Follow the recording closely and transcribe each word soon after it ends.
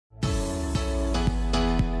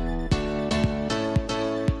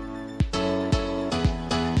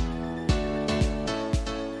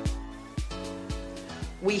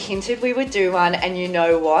We hinted we would do one, and you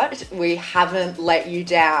know what? We haven't let you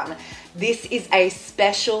down. This is a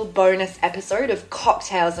special bonus episode of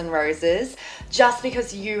Cocktails and Roses, just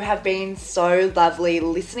because you have been so lovely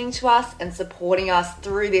listening to us and supporting us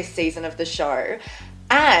through this season of the show.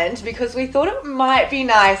 And because we thought it might be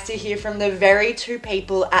nice to hear from the very two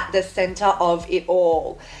people at the center of it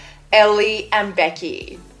all, Elly and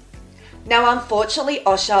Becky. Now, unfortunately,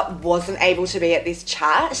 Osher wasn't able to be at this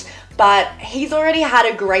chat, but he's already had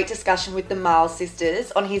a great discussion with the Miles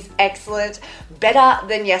sisters on his excellent Better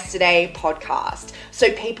Than Yesterday podcast.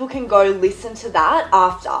 So people can go listen to that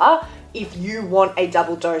after if you want a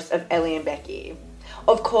double dose of Elly and Becky.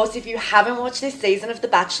 Of course, if you haven't watched this season of The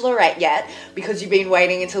Bachelorette yet, because you've been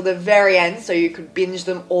waiting until the very end so you could binge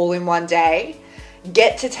them all in one day,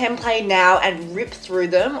 get to 10 Play now and rip through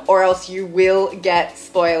them, or else you will get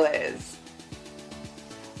spoilers.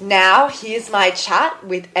 Now, here's my chat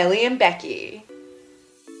with Elly and Becky.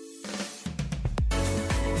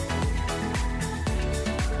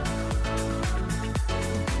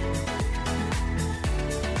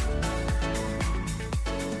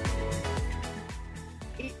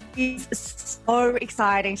 It is so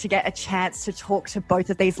exciting to get a chance to talk to both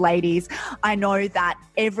of these ladies. I know that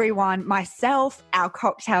everyone, myself, our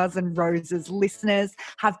Cocktails and Roses listeners,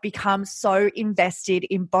 have become so invested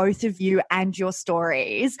in both of you and your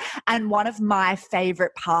stories. And one of my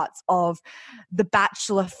favorite parts of the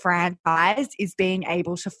Bachelor franchise is being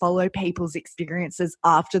able to follow people's experiences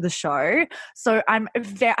after the show. So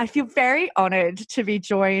I feel very honored to be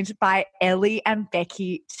joined by Elly and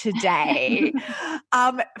Becky today.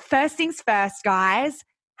 First things first, guys,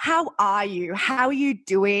 how are you? How are you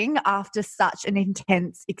doing after such an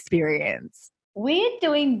intense experience? We're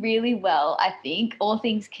doing really well, I think, all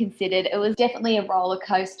things considered. It was definitely a roller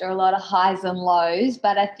coaster, a lot of highs and lows,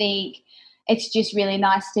 but I think it's just really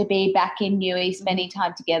nice to be back in Newey, spending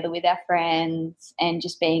time together with our friends and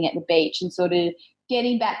just being at the beach and sort of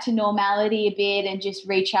getting back to normality a bit and just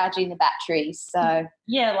recharging the batteries. So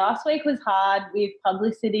yeah, last week was hard with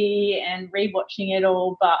publicity and rewatching it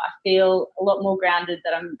all, but I feel a lot more grounded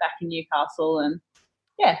that I'm back in Newcastle, and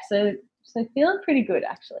yeah, so feeling pretty good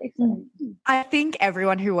actually. So. I think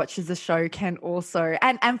everyone who watches the show can also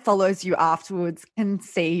and follows you afterwards can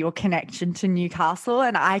see your connection to Newcastle.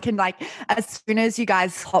 And I can, like, as soon as you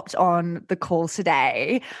guys hopped on the call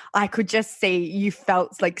today, I could just see you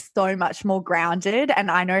felt like so much more grounded. And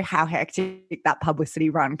I know how hectic that publicity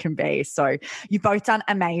run can be. So you've both done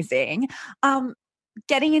amazing.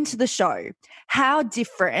 Getting into the show, how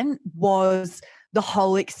different was the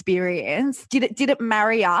whole experience? Did it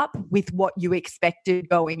marry up with what you expected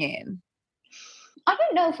going in? I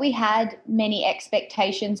don't know if we had many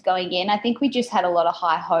expectations going in. I think we just had a lot of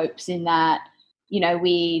high hopes in that, you know,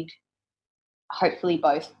 we'd hopefully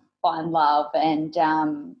both find love. And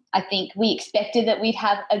I think we expected that we'd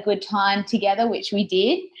have a good time together, which we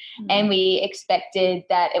did. And we expected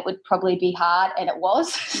that it would probably be hard, and it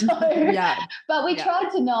was. So, but we tried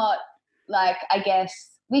to not, like, I guess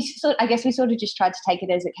we sort of just tried to take it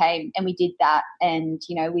as it came, and we did that. And,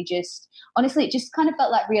 you know, we just, honestly, it just kind of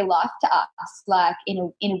felt like real life to us, like in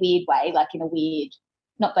a weird way, like in a weird,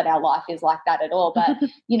 not that our life is like that at all, but,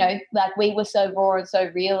 you know, like we were so raw and so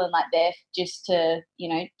real and like there just to, you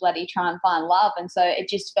know, bloody try and find love. And so it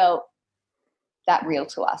just felt that real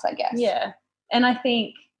to us, I guess. Yeah. And I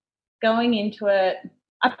think going into it,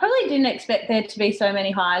 I probably didn't expect there to be so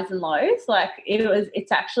many highs and lows. Like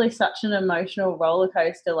it's actually such an emotional roller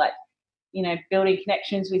coaster, like, you know, building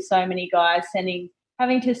connections with so many guys,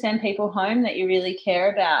 having to send people home that you really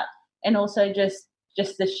care about. And also just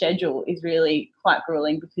the schedule is really quite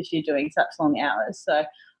grueling because you're doing such long hours. So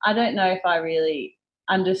I don't know if I really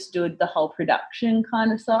understood the whole production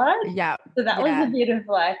kind of side. Yeah. So that was a bit of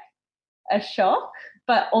like a shock,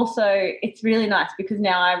 but also it's really nice because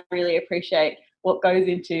now I really appreciate what goes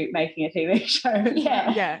into making a TV show.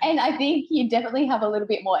 Yeah. And I think you definitely have a little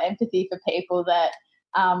bit more empathy for people that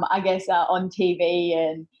I guess are on TV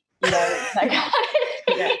and, you know, like,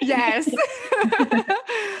 yes.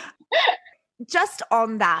 Just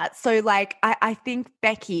on that, so like I think,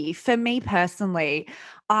 Becky, for me personally,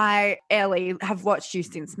 Elly, have watched you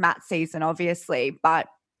since Matt's season, obviously, but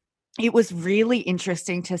it was really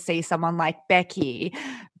interesting to see someone like Becky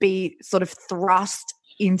be sort of thrust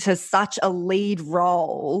into such a lead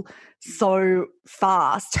role so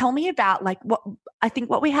fast. Tell me about, like,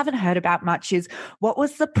 what we haven't heard about much is what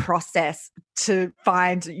was the process to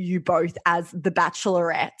find you both as the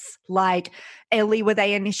Bachelorettes? Like, Elly, were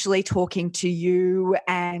they initially talking to you,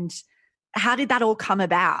 and how did that all come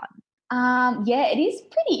about? Yeah, it is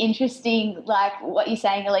pretty interesting, like what you're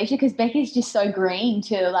saying, Alicia, because Becky's just so green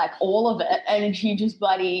to like all of it, and she just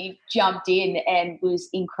bloody jumped in and was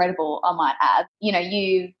incredible, I might add. You know,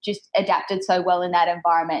 you just adapted so well in that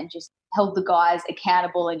environment and just held the guys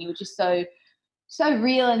accountable, and you were just so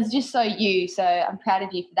real and just so you. So I'm proud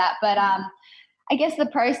of you for that. But I guess the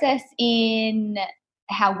process in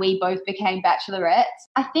how we both became bachelorettes,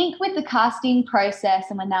 I think with the casting process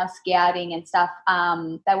and when they were scouting and stuff,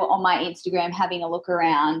 they were on my Instagram having a look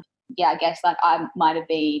around. Yeah, I guess like I might have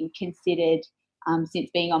been considered since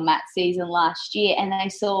being on Matt's season last year, and they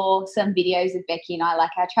saw some videos of Becky and I,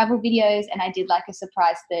 like our travel videos, and I did like a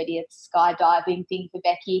surprise 30th skydiving thing for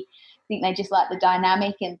Becky. I think they just liked the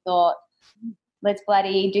dynamic and thought, let's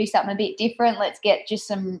bloody do something a bit different. Let's get just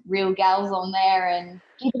some real gals on there and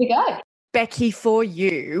give it a go. Becky, for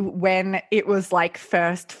you, when it was like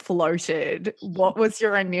first floated, what was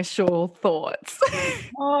your initial thoughts?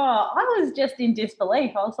 I was just in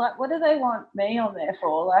disbelief. I was like, what do they want me on there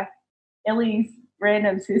for? Like Elly's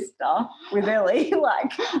random sister with Elly.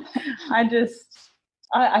 Like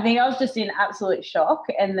I think I was just in absolute shock,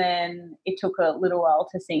 and then it took a little while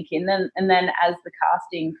to sink in. And then as the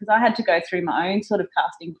casting, because I had to go through my own sort of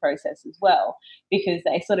casting process as well, because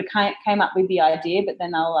they sort of came up with the idea, but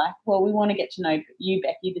then they were like, well, we want to get to know you,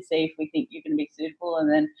 Becky, to see if we think you're going to be suitable.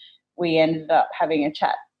 And then we ended up having a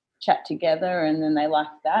chat together, and then they liked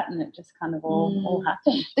that, and it just kind of all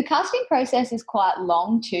happened. The casting process is quite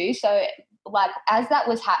long too, so like as that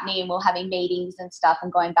was happening and we were having meetings and stuff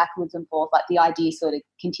and going backwards and forth, like the idea sort of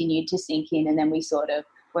continued to sink in, and then we sort of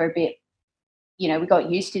were a bit, you know, we got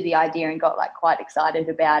used to the idea and got like quite excited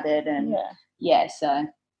about it. And yeah, so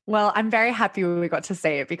well, I'm very happy we got to see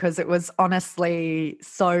it, because it was honestly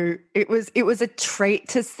it was a treat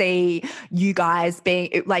to see you guys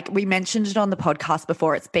being, like we mentioned it on the podcast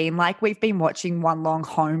before, it's been like we've been watching one long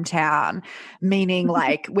hometown, meaning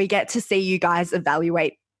like we get to see you guys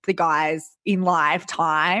evaluate the guys in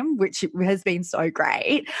lifetime, which has been so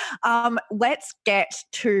great. Let's get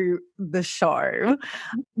to the show.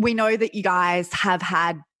 We know that you guys have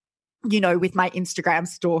had, you know, with my Instagram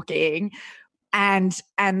stalking and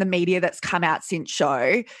the media that's come out since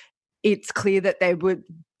show, it's clear that there were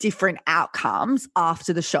different outcomes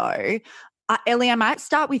after the show. Elly, I might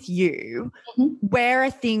start with you. Mm-hmm. Where are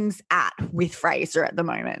things at with Fraser at the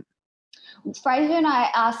moment? Fraser and I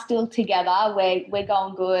are still together. We're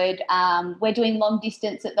going good. We're doing long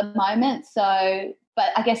distance at the moment. So, but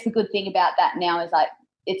I guess the good thing about that now is like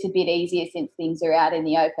it's a bit easier since things are out in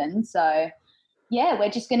the open. So, yeah, we're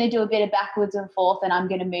just going to do a bit of backwards and forth, and I'm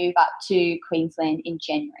going to move up to Queensland in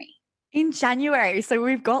January. In January. So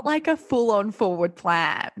we've got like a full-on forward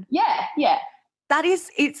plan. Yeah.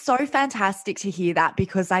 It's so fantastic to hear that,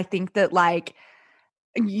 because I think that like,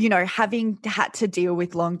 you know, having had to deal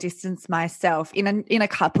with long distance myself in a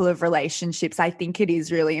couple of relationships, I think it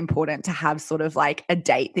is really important to have sort of like a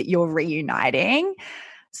date that you're reuniting.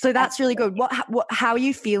 So that's really good. How are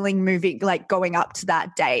you feeling moving, like going up to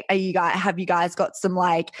that date? Have you guys got some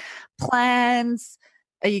like plans?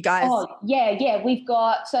 Are you guys? Oh, yeah.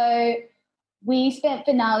 We spent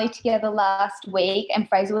finale together last week, and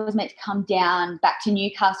Fraser was meant to come down back to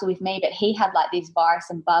Newcastle with me, but he had like this virus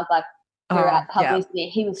and bug, like throughout publicity.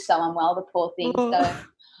 He was so unwell, the poor thing. So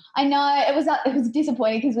I know it was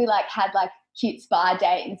disappointing, because we like had like cute spa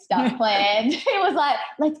date and stuff planned. He was like,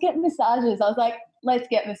 let's get massages. I was like, let's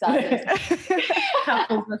get massages.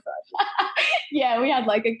 Couples massage. Yeah, we had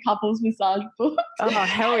like a couples massage booked. Oh,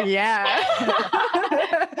 hell yeah. So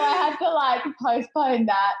I had to like postpone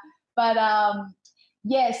that. But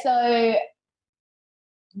so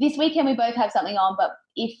this weekend we both have something on, but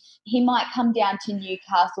if he might come down to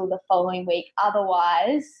Newcastle the following week.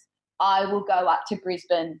 Otherwise, I will go up to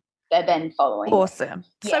Brisbane the then following Awesome.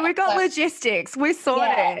 week. So we've got logistics. We're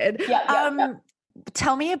sorted. Yeah.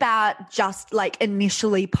 Tell me about just like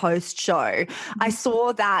initially post-show. Mm-hmm. I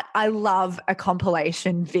saw that. I love a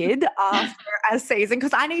compilation vid after a season,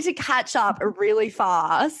 because I need to catch up really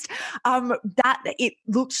fast. That it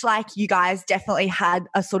looked like you guys definitely had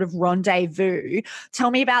a sort of rendezvous.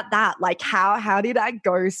 Tell me about that. Like how did I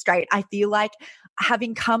go straight? I feel like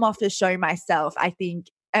having come off the show myself, I think,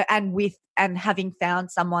 and having found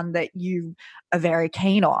someone that you are very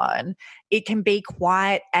keen on, it can be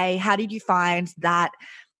quite how did you find that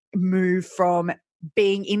move from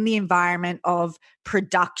being in the environment of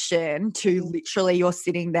production to literally you're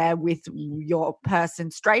sitting there with your person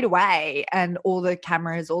straight away and all the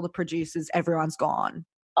cameras, all the producers, everyone's gone?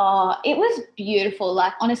 Oh, it was beautiful.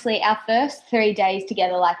 Like, honestly, our first 3 days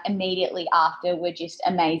together, like immediately after, were just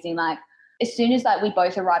amazing. Like, as soon as like we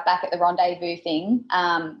both arrived back at the rendezvous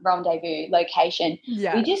location,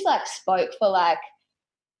 we just like spoke for like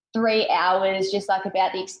 3 hours, just like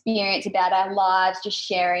about the experience, about our lives, just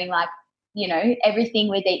sharing like, you know, everything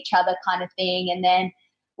with each other kind of thing. And then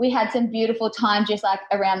we had some beautiful time just like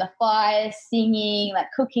around the fire, singing, like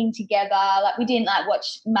cooking together. Like we didn't like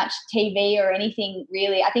watch much TV or anything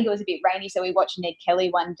really. I think it was a bit rainy, so we watched Ned Kelly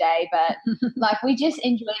one day, but like we just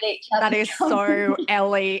enjoyed each other. That is so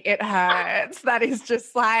Elly, it hurts. That is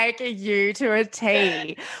just like you to a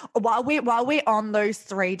T. While we're on those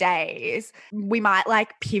 3 days, we might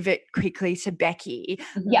like pivot quickly to Becky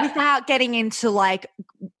without getting into like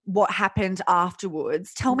what happened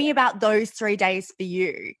afterwards. Tell me about those 3 days for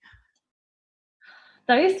you.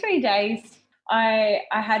 Those 3 days, I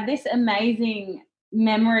had this amazing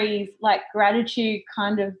memories, like gratitude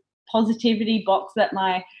kind of positivity box that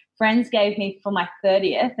my friends gave me for my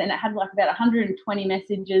 30th, and it had like about 120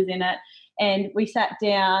 messages in it. And we sat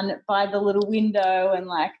down by the little window and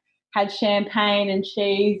like had champagne and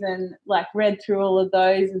cheese and like read through all of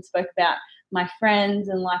those and spoke about my friends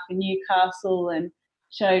and life in Newcastle and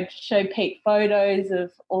showed Pete photos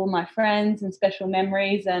of all my friends and special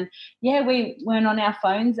memories. And yeah, we weren't on our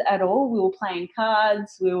phones at all. We were playing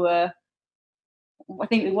cards. I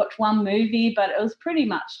think we watched one movie, but it was pretty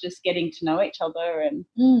much just getting to know each other and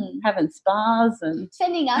having spas and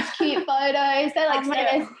sending us cute photos. They like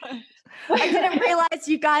sent us. I didn't realize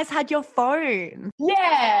you guys had your phone.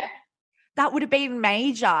 Yeah. That would have been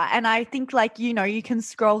major. And I think like, you know, you can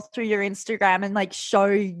scroll through your Instagram and like show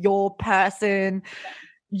your person,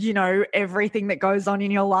 you know, everything that goes on in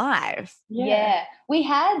your life. Yeah. We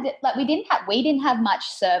didn't have much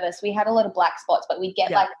service. We had a lot of black spots, but we'd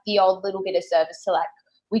get like the old little bit of service to like,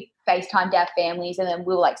 we FaceTimed our families and then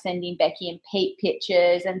we were like sending Becky and Pete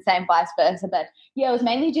pictures and same vice versa. But yeah, it was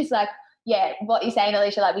mainly just like, what you're saying,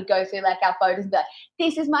 Alicia, like we'd go through like our photos and be like,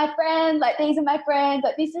 this is my friend, like these are my friends,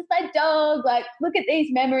 like this is my dog, like look at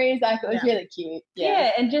these memories. Like it was really cute.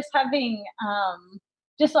 Yeah, and just having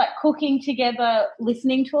just like cooking together,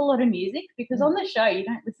 listening to a lot of music, because on the show you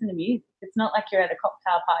don't listen to music. It's not like you're at a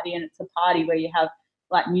cocktail party and it's a party where you have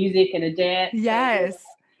like music and a dance. Yes.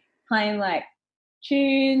 Playing like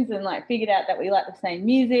tunes and like figured out that we like the same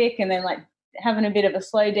music and then like having a bit of a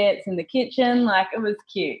slow dance in the kitchen. Like it was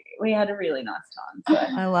cute. We had a really nice time.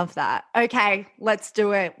 So. I love that. Okay, let's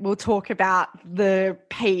do it. We'll talk about the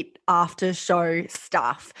Pete after show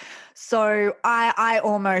stuff. So I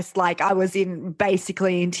almost like I was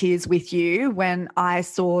basically in tears with you when I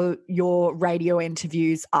saw your radio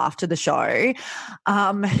interviews after the show.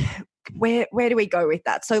 Where do we go with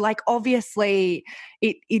that? So like obviously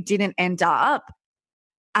it didn't end up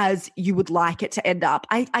as you would like it to end up.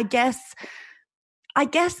 I guess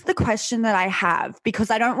the question that I have, because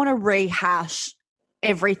I don't want to rehash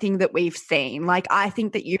everything that we've seen, like I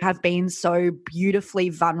think that you have been so beautifully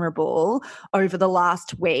vulnerable over the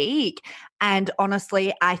last week. And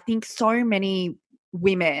honestly, I think so many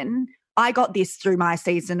women, I got this through my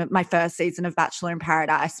first season of Bachelor in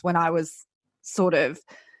Paradise when I was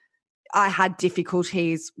I had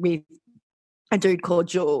difficulties with a dude called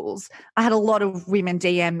Jules. I had a lot of women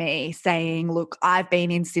DM me saying, look, I've been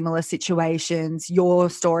in similar situations. Your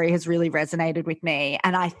story has really resonated with me.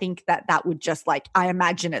 And I think that would just like, I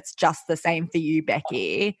imagine it's just the same for you,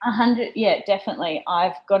 Becky. 100. Yeah, definitely.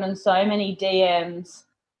 I've gotten so many DMs,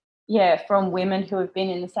 from women who have been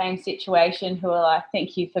in the same situation who are like,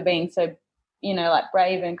 thank you for being so, like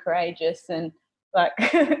brave and courageous and like,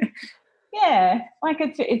 yeah, like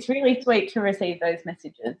it's really sweet to receive those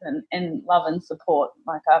messages and love and support.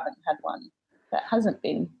 Like I haven't had one that hasn't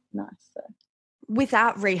been nice. So.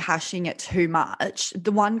 Without rehashing it too much,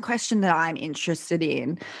 the one question that I'm interested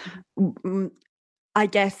in, I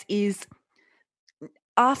guess, is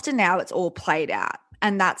after now it's all played out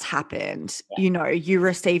and that's happened, you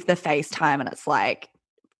receive the FaceTime and it's like,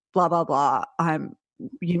 blah, blah, blah,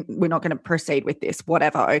 we're not going to proceed with this,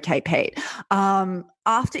 whatever. Okay, Pete.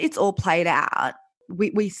 After it's all played out,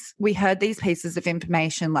 we heard these pieces of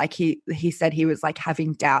information, like he said he was like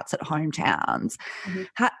having doubts at hometowns.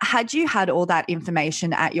 Mm-hmm. Had you had all that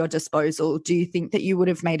information at your disposal, do you think that you would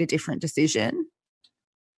have made a different decision?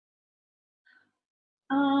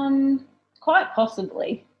 Quite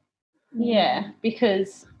possibly. Yeah,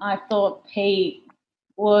 because I thought Pete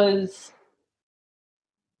was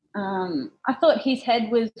I thought his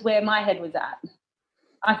head was where my head was at.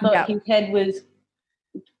 I thought his head was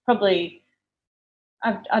probably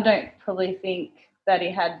I don't probably think that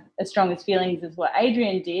he had as strong as feelings as what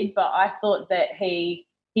Adrian did, but I thought that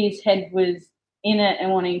his head was in it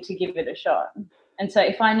and wanting to give it a shot. And so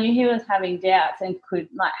if I knew he was having doubts and could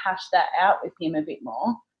like hash that out with him a bit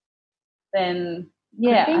more, then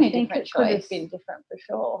Yeah, I been a think different it could have choice. been different for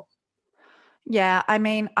sure. Yeah, I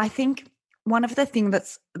mean, I think one of the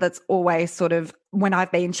things that's always sort of when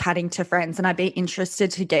I've been chatting to friends, and I'd be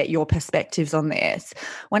interested to get your perspectives on this,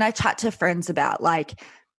 when I chat to friends about like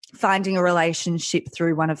finding a relationship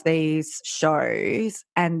through one of these shows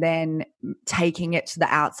and then taking it to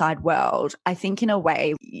the outside world, I think in a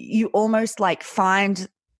way you almost like find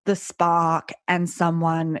the spark and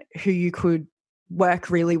someone who you could work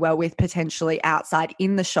really well with potentially outside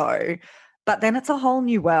in the show. But then it's a whole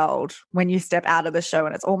new world when you step out of the show,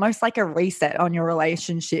 and it's almost like a reset on your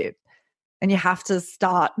relationship and you have to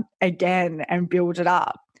start again and build it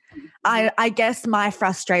up. I guess my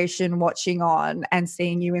frustration watching on and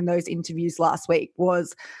seeing you in those interviews last week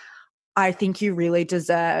was I think you really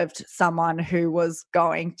deserved someone who was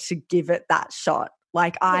going to give it that shot.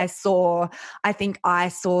 Like I saw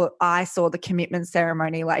the commitment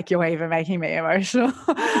ceremony. Like you're even making me emotional.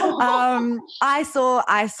 I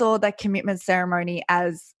saw the commitment ceremony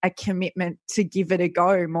as a commitment to give it a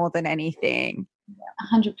go more than anything.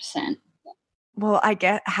 100%. Well,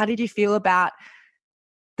 how did you feel about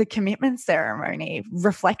the commitment ceremony,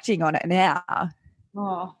 reflecting on it now?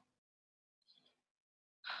 Oh,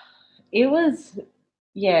 it was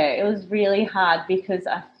really hard because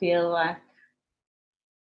I feel like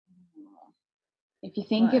if you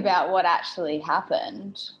think about what actually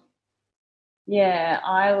happened. Yeah,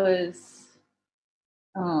 I don't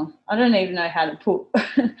even know how to put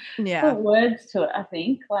words to it, I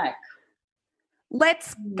think. Like,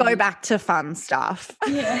 let's go back to fun stuff.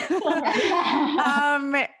 Yeah.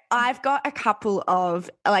 I've got a couple of,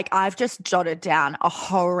 I've just jotted down a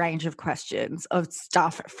whole range of questions of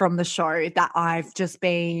stuff from the show that I've just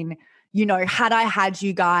been, had I had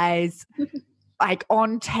you guys like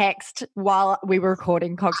on text while we were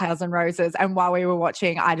recording Cocktails and Roses and while we were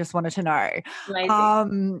watching, I just wanted to know.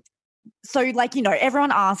 Amazing. So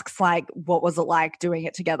everyone asks what was it like doing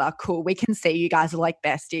it together? Cool. We can see you guys are like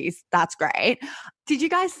besties. That's great. Did you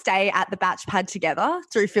guys stay at the batch pad together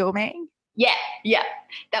through filming? Yeah.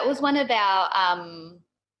 That was one of our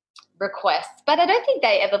requests, but I don't think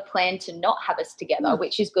they ever planned to not have us together,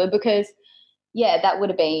 which is good because that would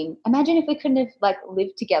have been, imagine if we couldn't have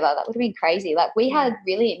lived together. That would have been crazy. We had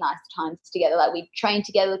really nice times together. We trained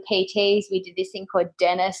together with PTs. We did this thing called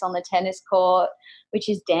Dennis on the tennis court, which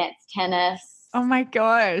is dance tennis. Oh my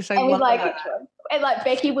gosh. I love that. And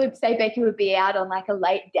Becky would be out on a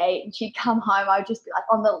late date and she'd come home. I'd just be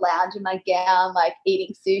on the lounge in my gown,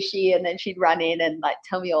 eating sushi, and then she'd run in and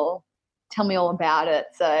tell me all about it.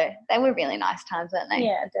 So they were really nice times, weren't they?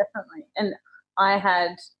 Yeah, definitely. And I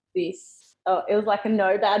had this, it was a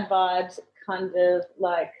no bad vibes kind of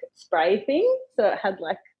spray thing. So it had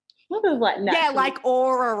natural, yeah,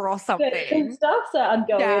 aura or something and stuff. So I'd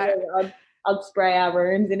go in and I'd spray our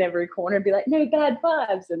rooms in every corner and be like, no bad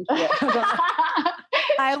vibes. And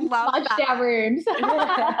I love that. Our rooms.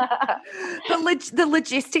 The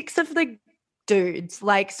logistics of the dudes,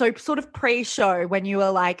 so sort of pre-show when you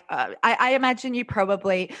were I imagine you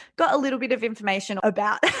probably got a little bit of information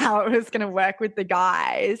about how it was going to work with the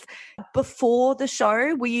guys. Before the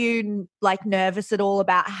show, were you nervous at all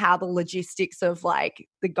about how the logistics of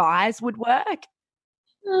the guys would work?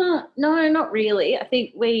 No, not really. I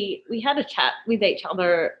think we had a chat with each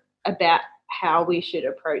other about how we should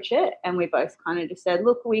approach it, and we both kind of just said,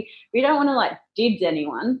 look, we don't want to dibs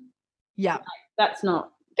anyone. Yeah. That's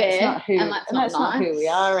not fair. That's not who we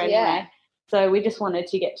are anyway. Yeah. So we just wanted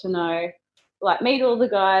to get to know, meet all the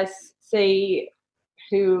guys, see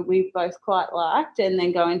who we both quite liked, and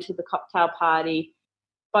then go into the cocktail party.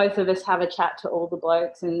 Both of us have a chat to all the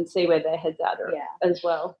blokes and see where their heads at as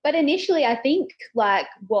well. But initially, I think what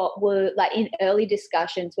were in early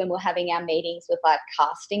discussions when we're having our meetings with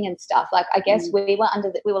casting and stuff, I guess we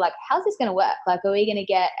were like, how's this going to work? Are we going to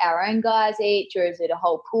get our own guys each, or is it a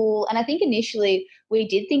whole pool? And I think initially we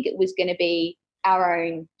did think it was going to be our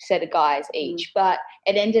own set of guys each, but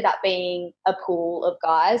it ended up being a pool of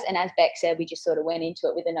guys. And as Beck said, we just sort of went into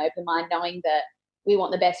it with an open mind, knowing that we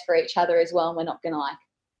want the best for each other as well, and we're not going to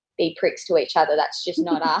be pricks to each other. That's just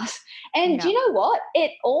not us. And do you know what?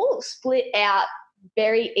 It all split out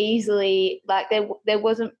very easily. There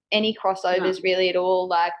wasn't any crossovers really at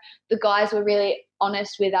all. The guys were really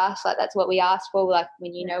honest with us. That's what we asked for.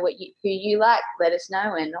 When you know who you like, let us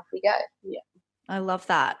know, and off we go. Yeah. I love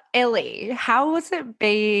that. Elly, how was it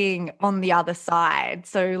being on the other side?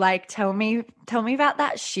 So tell me about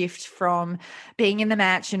that shift from being in the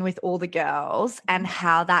mansion with all the girls and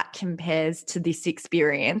how that compares to this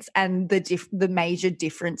experience and the major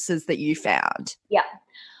differences that you found. Yeah.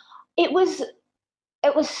 It was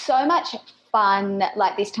so much fun,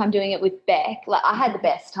 like this time doing it with Beck. Like I had the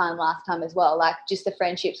best time last time as well, like just the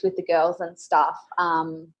friendships with the girls and stuff.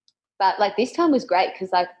 But like this time was great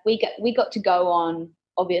because like we got to go on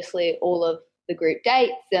obviously all of the group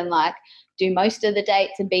dates and like do most of the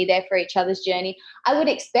dates and be there for each other's journey. I would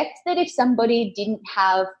expect that if somebody didn't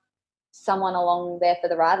have someone along there for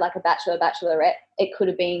the ride, like a bachelor, bachelorette, it could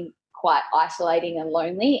have been quite isolating and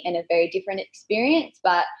lonely and a very different experience.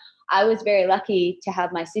 But I was very lucky to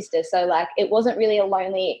have my sister. So like it wasn't really a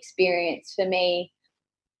lonely experience for me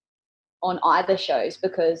on either shows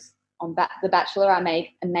because on The Bachelor I made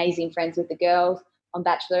amazing friends with the girls. On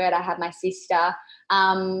Bachelorette I had my sister.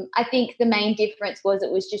 I think the main difference was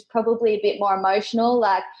it was just probably a bit more emotional.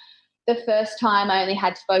 Like the first time I only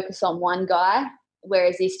had to focus on one guy,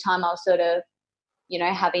 whereas this time I was sort of, you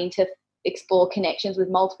know, having to explore connections with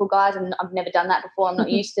multiple guys, and I've never done that before. I'm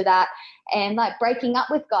not used to that. And like breaking up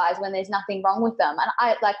with guys when there's nothing wrong with them. And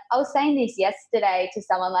I was saying this yesterday to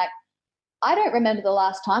someone, like, I don't remember the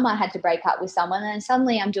last time I had to break up with someone, and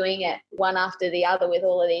suddenly I'm doing it one after the other with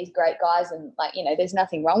all of these great guys, and like, you know, there's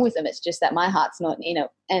nothing wrong with them. It's just that my heart's not in it.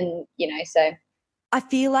 And, you know, so I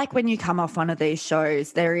feel like when you come off one of these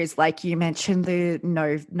shows, there is, like you mentioned, the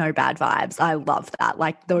no bad vibes. I love that.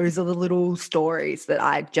 Like those are the little stories that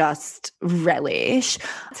I just relish.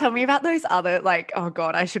 Tell me about those other, like, oh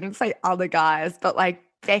God, I shouldn't say other guys, but like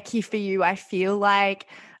Becky, for you, I feel like,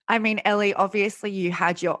 I mean, Elly, obviously you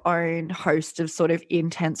had your own host of sort of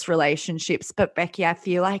intense relationships, but Becky, I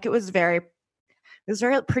feel like it was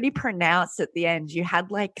pretty pronounced at the end. You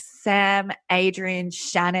had like Sam, Adrian,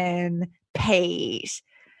 Shannon, Pete,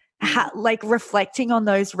 like reflecting on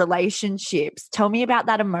those relationships. Tell me about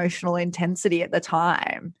that emotional intensity at the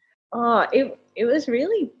time. Oh, it was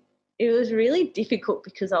really difficult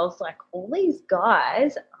because I was like, all these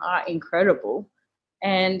guys are incredible.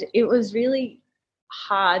 And it was really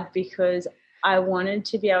hard because I wanted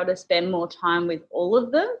to be able to spend more time with all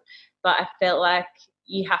of them, but I felt like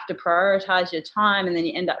you have to prioritize your time and then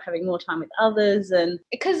you end up having more time with others. And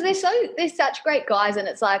because they're such great guys, and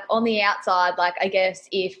it's like on the outside, like I guess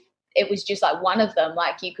if it was just like one of them,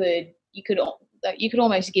 like you could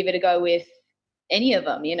almost give it a go with any of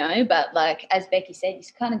them, you know, but like as Becky said, you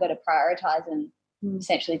kind of got to prioritize and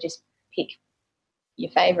essentially just pick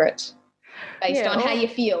your favorites based on how you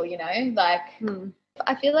feel, you know, like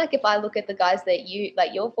I feel like if I look at the guys that you,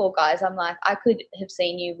 like your 4 guys, I'm like, I could have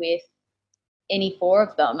seen you with any 4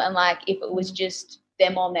 of them. And like, if it was just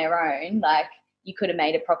them on their own, like you could have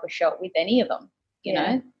made a proper shot with any of them, you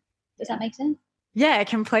know? Does that make sense? Yeah,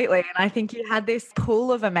 completely. And I think you had this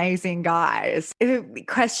pool of amazing guys.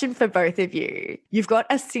 Question for both of you. You've got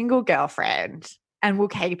a single girlfriend, and we'll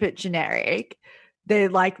keep it generic. They're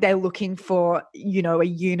looking for, you know, a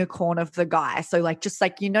unicorn of the guy. So like, just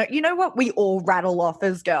like, you know what we all rattle off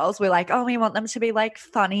as girls. We're like, oh, we want them to be like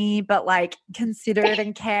funny, but like considerate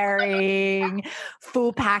and caring,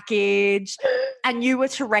 full package. And you were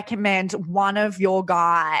to recommend one of your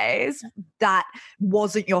guys that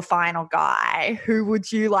wasn't your final guy. Who would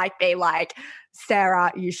you like be like,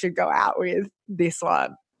 Sarah, you should go out with this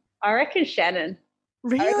one? I reckon Shannon.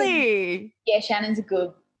 Really? Shannon's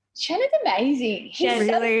amazing. He's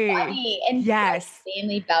really so funny and yes,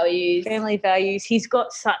 family values. He's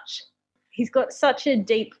got such a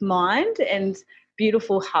deep mind and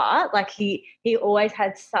beautiful heart. Like he always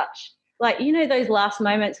had such, like, you know, those last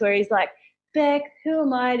moments where he's like, Beck, who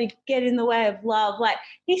am I to get in the way of love? Like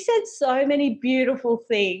he said so many beautiful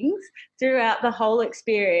things throughout the whole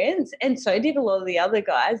experience, and so did a lot of the other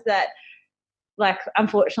guys that, like,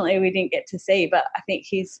 unfortunately we didn't get to see. But I think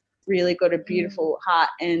he's really got a beautiful heart,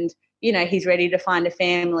 and you know, he's ready to find a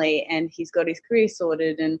family, and he's got his career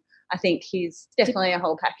sorted, and I think he's definitely a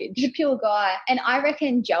whole package. He's a pure guy. And I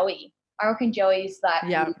reckon Joey's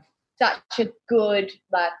like such a good,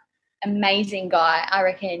 like, amazing guy. I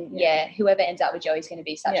reckon whoever ends up with Joey's going to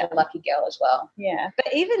be such a lucky girl as well. Yeah,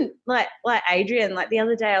 but even like Adrian, like the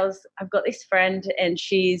other day I've got this friend, and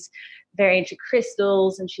she's very into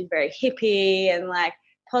crystals, and she's very hippie and like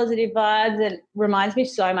positive vibes, and reminds me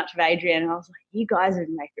so much of Adrian. And I was like, you guys would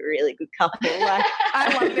make a really good couple. Like,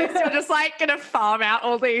 I love this. You're just like going to farm out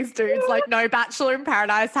all these dudes, like no Bachelor in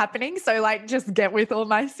Paradise happening. So like just get with all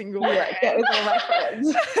my single friends. Get with all my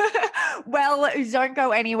friends. Well, don't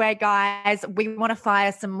go anywhere, guys. We want to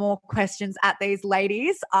fire some more questions at these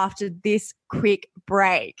ladies after this quick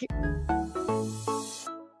break.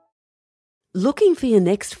 Looking for your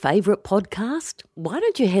next favourite podcast? Why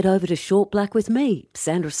don't you head over to Short Black with me,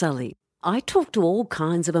 Sandra Sully. I talk to all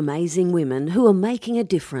kinds of amazing women who are making a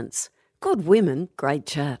difference. Good women, great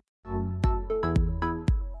chat.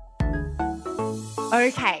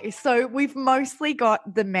 Okay, so we've mostly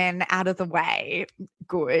got the men out of the way.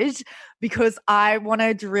 Good, because I want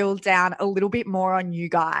to drill down a little bit more on you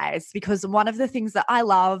guys, because one of the things that I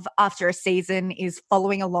love after a season is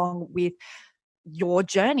following along with your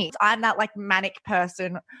journey. I'm that like manic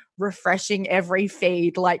person refreshing every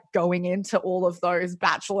feed, like going into all of those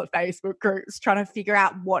Bachelorette Facebook groups, trying to figure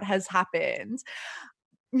out what has happened.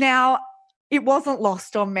 Now, it wasn't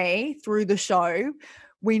lost on me through the show.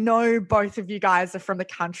 We know both of you guys are from the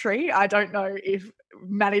country. I don't know if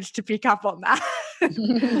managed to pick up on that.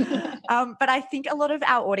 But I think a lot of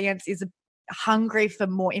our audience is hungry for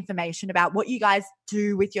more information about what you guys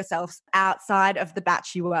do with yourselves outside of the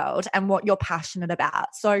Batchy world and what you're passionate about.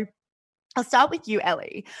 So I'll start with you,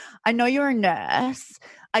 Elly. I know you're a nurse.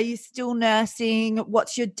 Are you still nursing?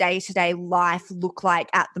 What's your day-to-day life look like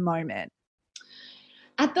at the moment?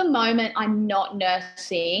 At the moment, I'm not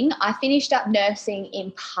nursing. I finished up nursing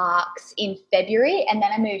in Parks in February, and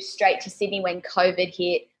then I moved straight to Sydney when COVID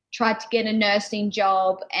hit, tried to get a nursing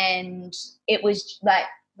job, and it was like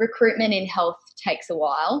recruitment in health takes a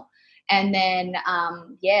while. And then,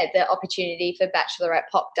 the opportunity for Bachelorette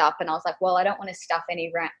popped up, and I was like, well, I don't want to stuff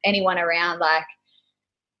anyone around like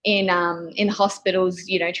in hospitals,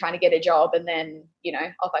 trying to get a job, and then,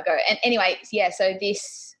 off I go. And anyway, so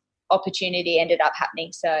this opportunity ended up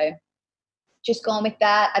happening, so just gone with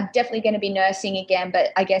that. I'm definitely going to be nursing again,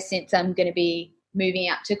 but I guess since I'm going to be moving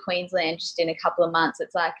out to Queensland just in a couple of months,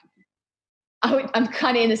 it's like I'm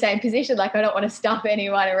kind of in the same position. Like, I don't want to stuff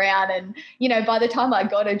anyone around, and by the time I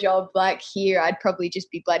got a job like here, I'd probably just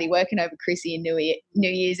be bloody working over Chrissy and New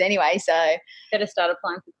Year's anyway. So better start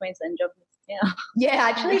applying for Queensland jobs. Yeah,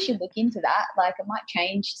 actually, I should look into that. Like, it might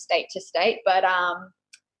change state to state, but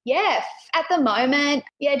at the moment,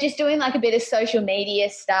 just doing like a bit of social media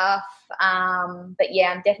stuff. But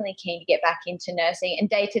I'm definitely keen to get back into nursing. And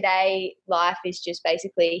day-to-day life is just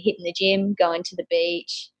basically hitting the gym, going to the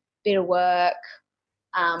beach, bit of work,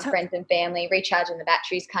 friends and family, recharging the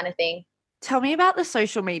batteries kind of thing. Tell me about the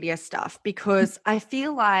social media stuff, because I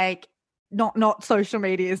feel like not social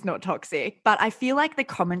media is not toxic, but I feel like the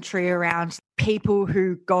commentary around people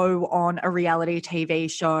who go on a reality TV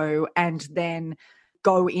show and then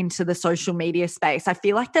go into the social media space, I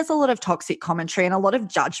feel like there's a lot of toxic commentary and a lot of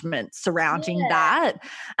judgment surrounding that.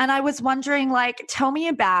 And I was wondering, like, tell me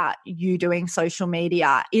about you doing social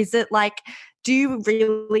media. Is it like, do you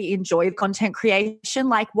really enjoy content creation?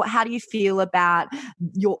 Like, how do you feel about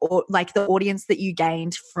the audience that you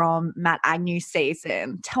gained from Matt Agnew's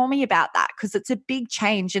season? Tell me about that, because it's a big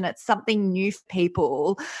change and it's something new for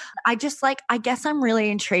people. I guess I'm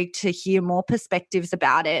really intrigued to hear more perspectives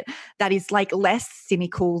about it that is like less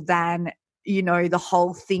cynical than, the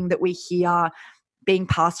whole thing that we hear being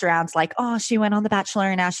passed around, like, oh, she went on The Bachelor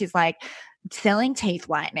and now she's like selling teeth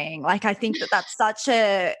whitening. Like, I think that's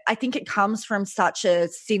I think it comes from such a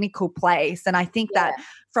cynical place. And I think that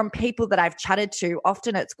from people that I've chatted to,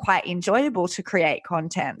 often it's quite enjoyable to create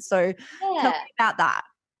content. So tell me about that.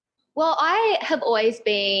 Well, I have always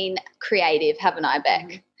been creative, haven't I, Beck?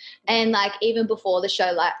 Mm-hmm. And like, even before the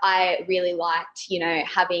show, like, I really liked,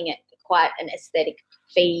 having quite an aesthetic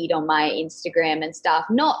feed on my Instagram and stuff,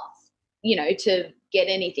 not, to get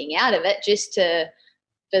anything out of it, just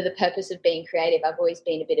for the purpose of being creative. I've always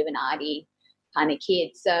been a bit of an arty kind of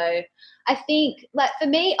kid. So I think, like, for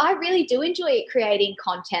me, I really do enjoy creating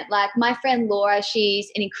content. Like, my friend Laura, she's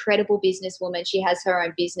an incredible businesswoman. She has her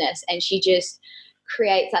own business and she just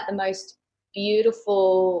creates like the most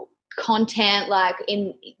beautiful content,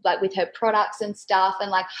 with her products and stuff.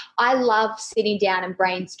 And like, I love sitting down and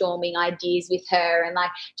brainstorming ideas with her, and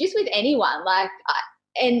like just with anyone.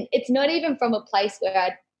 And it's not even from a place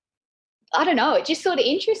where I don't know, it just sort of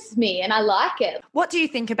interests me and I like it. What do you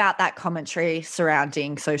think about that commentary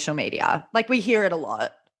surrounding social media? Like, we hear it a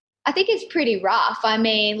lot. I think it's pretty rough. I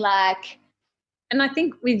mean, like... And I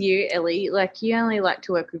think with you, Elly, like, you only like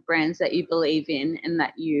to work with brands that you believe in and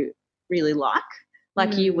that you really like.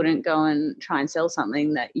 Like, you wouldn't go and try and sell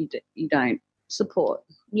something that you don't support.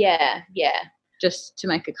 Yeah. Just to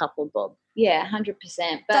make a couple of bob. Yeah, 100%.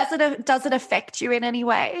 But does it affect you in any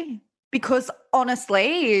way? Because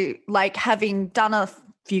honestly, like, having done a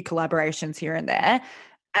few collaborations here and there,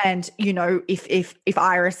 and, if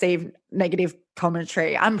I receive negative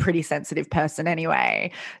commentary, I'm a pretty sensitive person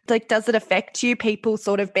anyway. Like, does it affect you? People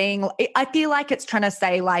sort of being, I feel like it's trying to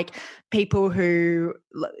say, like, people who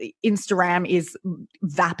Instagram is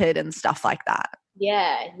vapid and stuff like that.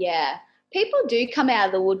 Yeah. People do come out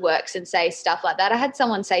of the woodworks and say stuff like that. I had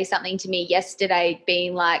someone say something to me yesterday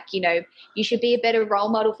being like, you should be a better role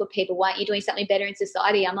model for people. Why aren't you doing something better in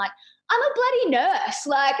society? I'm like, I'm a bloody nurse.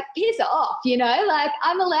 Like, piss off, you know? Like,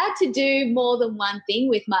 I'm allowed to do more than one thing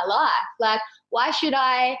with my life. Like, why should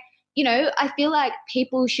I, you know, I feel like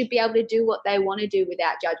people should be able to do what they want to do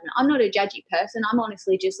without judgment. I'm not a judgy person. I'm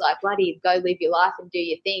honestly just like, bloody go live your life and do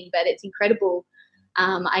your thing. But it's incredible,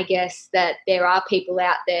 I guess, that there are people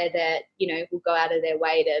out there that, you know, will go out of their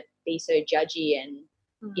way to be so judgy and,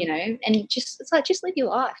 you know, and just, it's like, just live your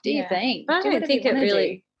life, do your thing. But I don't think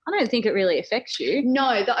it really affects you.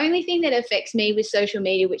 No, the only thing that affects me with social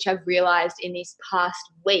media, which I've realised in this past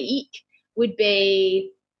week, would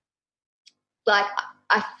be like,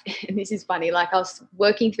 and this is funny, like I was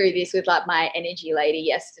working through this with like my energy lady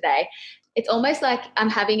yesterday. It's almost like I'm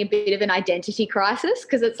having a bit of an identity crisis,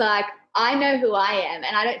 because it's like I know who I am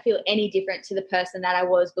and I don't feel any different to the person that I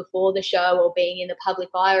was before the show or being in the public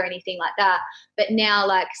eye or anything like that. But now,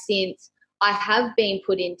 like, since I have been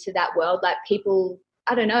put into that world, like, people,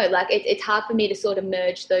 I don't know, like it's hard for me to sort of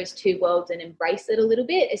merge those two worlds and embrace it a little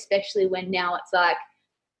bit, especially when now it's like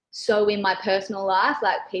so in my personal life,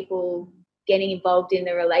 like people getting involved in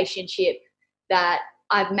the relationship that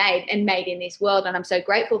I've made in this world, and I'm so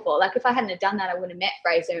grateful for. Like, if I hadn't have done that, I wouldn't have met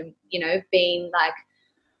Fraser and, you know, been like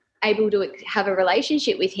able to have a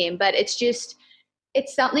relationship with him. But it's just,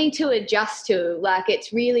 it's something to adjust to. Like,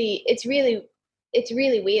 it's really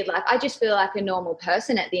weird. Like, I just feel like a normal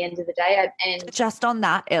person at the end of the day. And just on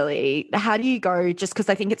that, Elly, how do you go, just because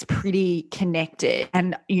I think it's pretty connected,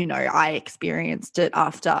 and, you know, I experienced it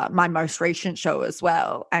after my most recent show as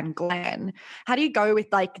well, and Glenn, how do you go with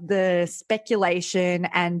like the speculation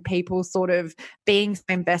and people sort of being so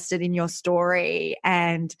invested in your story,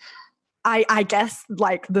 and I guess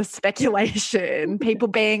like the speculation, people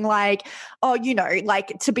being like, oh, you know,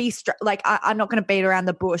 like to be like, I'm not going to beat around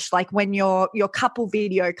the bush. Like when your couple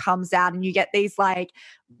video comes out and you get these like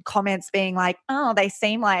comments being like, oh, they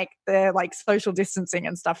seem like they're like social distancing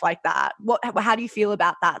and stuff like that. How do you feel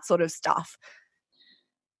about that sort of stuff?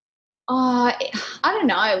 I don't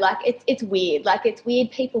know. Like, it's weird. Like, it's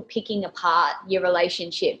weird people picking apart your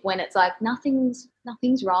relationship when it's like nothing's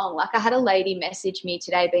wrong. Like, I had a lady message me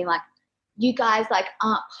today being like, you guys like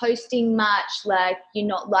aren't posting much, like you're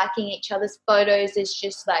not liking each other's photos. It's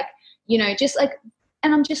just like, you know, just like,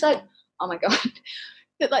 and I'm just like, oh my God,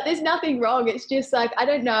 but like there's nothing wrong. It's just like, I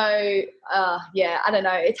don't know. Yeah, I don't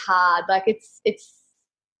know. It's hard. Like it's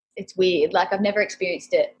weird. Like, I've never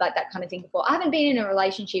experienced it like that kind of thing before. I haven't been in a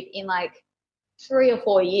relationship in like 3 or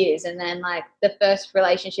 4 years. And then like the first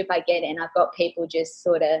relationship I get in, I've got people just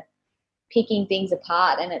sort of picking things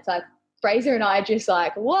apart, and it's like, Fraser and I are just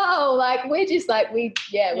like, whoa, like we're just like, we're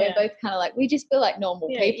both kind of like, we just feel like normal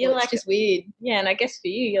people. It's like, just weird. Yeah, and I guess for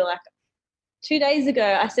you, you're like, 2 days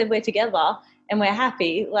ago I said we're together and we're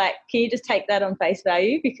happy. Like, can you just take that on face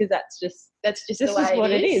value? Because that's just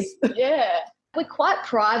what it is. Yeah. We're quite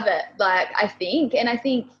private, like, I think. And I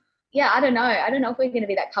think, yeah, I don't know if we're going to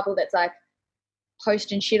be that couple that's like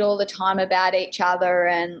posting shit all the time about each other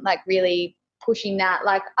and like really pushing that.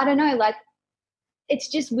 Like, I don't know, like, it's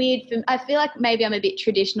just weird. I feel like maybe I'm a bit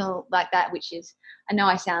traditional like that, which is, I know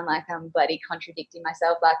I sound like I'm bloody contradicting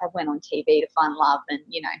myself. Like, I went on TV to find love and,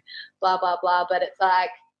 you know, blah, blah, blah. But it's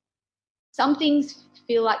like some things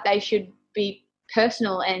feel like they should be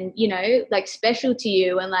personal and, you know, like special to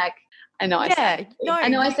you. And like, I know I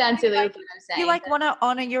sound silly with what I'm saying. You like want to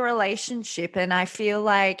honor your relationship. And I feel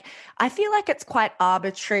like it's quite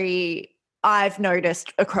arbitrary. I've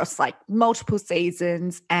noticed across like multiple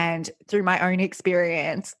seasons and through my own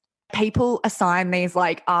experience, people assign these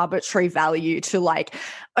like arbitrary value to like,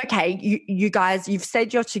 okay, you guys, you've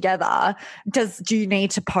said you're together. Do you need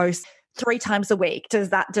to post 3 times a week? Does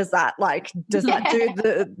that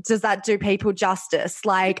do people justice?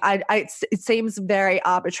 Like, it seems very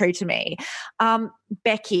arbitrary to me.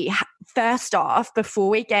 Becky, first off, before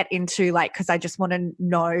we get into like, because I just want to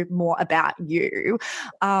know more about you,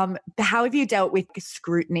 how have you dealt with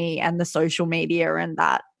scrutiny and the social media and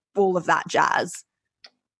that, all of that jazz?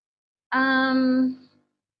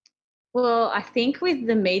 Well, I think with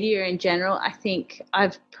the media in general, I think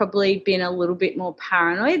I've probably been a little bit more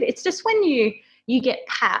paranoid. It's just when you get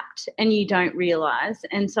papped and you don't realise.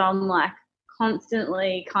 And so I'm like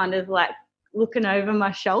constantly kind of like looking over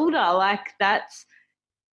my shoulder. Like, that's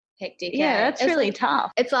hectic. Yeah, that's really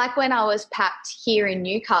tough. It's like when I was papped here in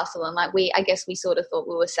Newcastle, and like I guess we sort of thought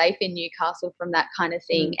we were safe in Newcastle from that kind of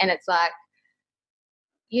thing. And it's like,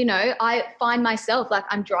 you know, I find myself like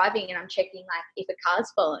I'm driving and I'm checking like if a car's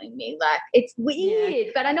following me. Like, it's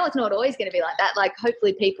weird, but I know it's not always going to be like that. Like,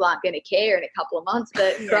 hopefully people aren't going to care in a couple of months,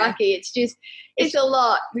 but crikey, it's a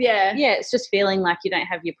lot. Yeah. Yeah, it's just feeling like you don't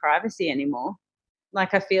have your privacy anymore.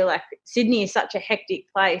 Like, I feel like Sydney is such a hectic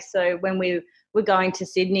place. So when we were going to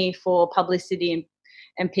Sydney for publicity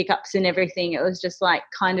and pickups and everything, it was just like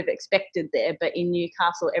kind of expected there. But in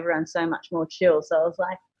Newcastle, everyone's so much more chill. So I was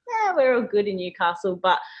like, yeah, we're all good in Newcastle.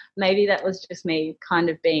 But maybe that was just me kind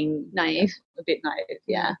of being Naive. a bit naive,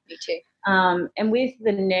 yeah. Me too. And with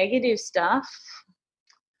the negative stuff,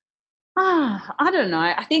 I don't know.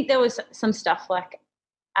 I think there was some stuff like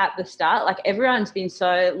at the start, like everyone's been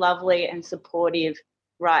so lovely and supportive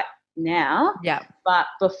right now. Yeah. But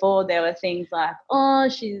before there were things like, oh,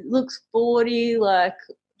 she looks 40, like,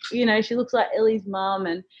 you know, she looks like Elly's mum,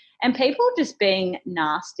 and people just being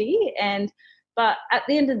nasty. But at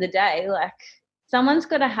the end of the day, like, someone's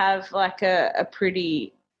got to have like a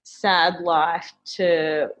pretty sad life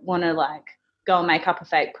to want to like go and make up a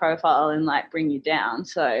fake profile and like bring you down.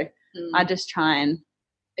 So I just try and,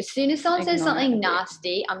 as soon as someone says something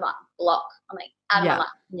nasty, I'm like, block. I'm like, out of my life.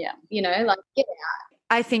 Yeah. You know, like, get out.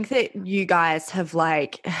 I think that you guys have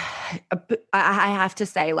like, I have to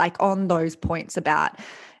say, like on those points about,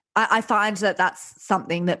 I find that that's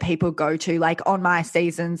something that people go to. Like on my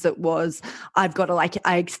seasons, it was, I've got to like,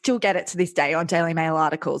 I still get it to this day on Daily Mail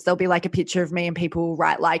articles. There'll be like a picture of me and people will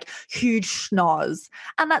write like huge schnoz.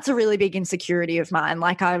 And that's a really big insecurity of mine.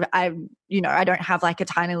 Like I you know, I don't have like a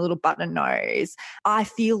tiny little button nose. I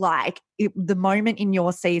feel like the moment in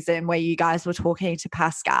your season where you guys were talking to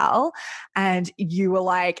Pascal and you were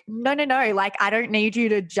like, no, like, I don't need you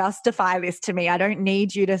to justify this to me. I don't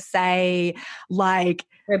need you to say like,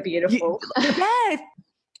 we're beautiful. Yeah.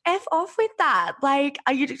 F off with that. Like,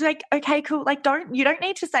 are you like, okay, cool. Like, you don't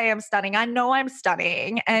need to say I'm stunning. I know I'm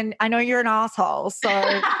stunning and I know you're an asshole. So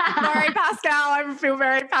sorry, Pascal, I feel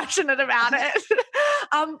very passionate about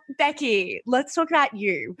it. Becky, let's talk about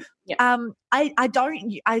you. Yeah. I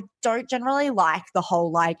don't generally like the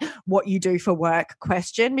whole like what you do for work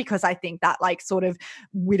question, because I think that like sort of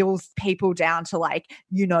whittles people down to like,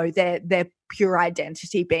 you know, their pure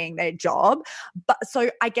identity being their job. But so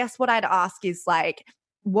I guess what I'd ask is like,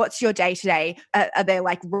 what's your day-to-day? Are there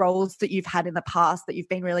like roles that you've had in the past that you've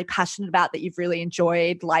been really passionate about, that you've really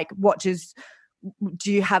enjoyed? Like,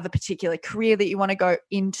 do you have a particular career that you want to go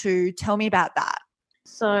into? Tell me about that.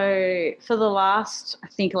 So for the last, I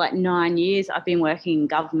think, like 9 years, I've been working in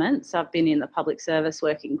government. So I've been in the public service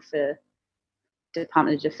working for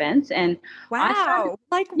Department of Defence. And wow,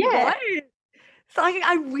 what? So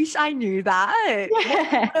I wish I knew that.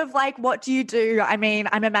 Yeah. What do you do? I mean,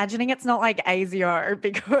 I'm imagining it's not like ASIO,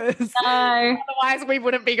 because otherwise we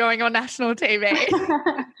wouldn't be going on national TV.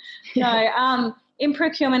 No, in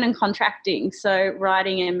procurement and contracting. So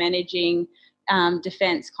writing and managing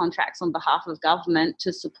defence contracts on behalf of government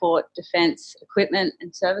to support defence equipment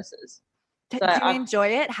and services. Do you enjoy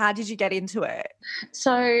it? How did you get into it?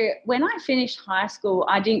 So when I finished high school,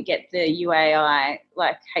 I didn't get the UAI,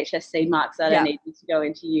 like HSC marks that I needed to go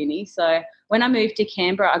into uni. So when I moved to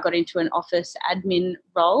Canberra, I got into an office admin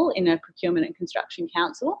role in a procurement and construction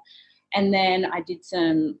council. And then I did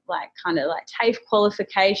some like kind of like TAFE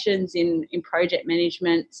qualifications in project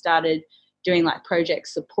management, started doing like project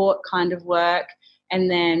support kind of work. And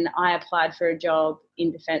then I applied for a job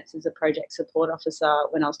in Defence as a project support officer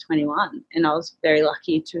when I was 21, and I was very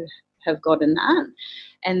lucky to have gotten that.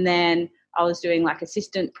 And then I was doing like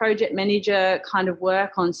assistant project manager kind of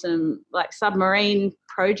work on some like submarine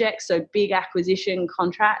projects, so big acquisition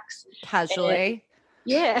contracts. Casually.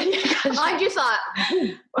 Yeah. I just thought,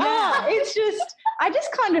 it's just, I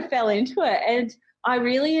just kind of fell into it, and I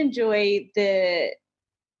really enjoy the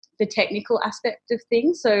technical aspect of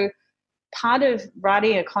things. So part of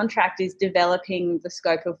writing a contract is developing the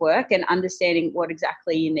scope of work and understanding what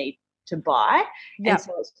exactly you need to buy. Yep. And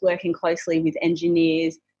so it's working closely with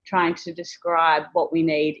engineers, trying to describe what we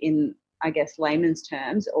need in, I guess, layman's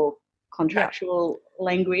terms or contractual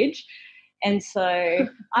language. And so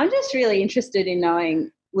I'm just really interested in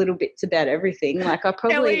knowing little bits about everything. Like I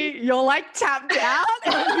probably... Elly, you're like tapped out.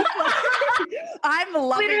 I'm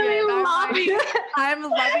loving it. I'm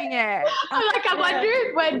loving it. I'm like, I wonder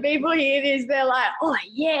if when people hear this, they're like, oh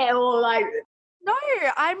yeah, or like... No,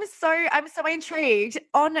 I'm so intrigued.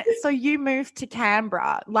 So you moved to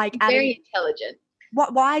Canberra, like very intelligent.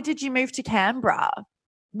 Why did you move to Canberra?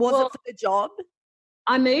 Was it for the job?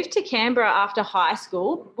 I moved to Canberra after high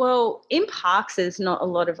school. Well, in Parkes there's not a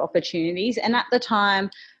lot of opportunities, and at the time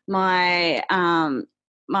my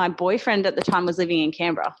boyfriend at the time was living in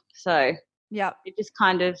Canberra, so it just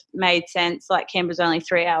kind of made sense. Like Canberra's only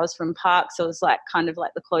 3 hours from Parkes, so it was like kind of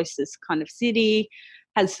like the closest kind of city.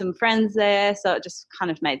 Had some friends there, so it just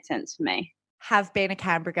kind of made sense for me. have been a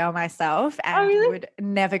Canberra girl myself and really? would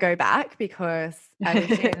never go back because I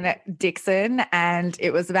lived in Dixon and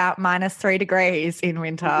it was about -3 degrees in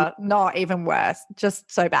winter. Not even worse,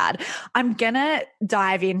 just so bad. I'm gonna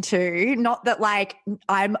dive into, not that like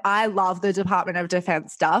I love the Department of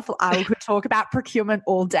Defense stuff. I could talk about procurement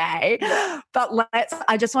all day, but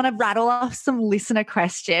I just want to rattle off some listener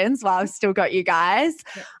questions while I've still got you guys.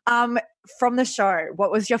 From the show,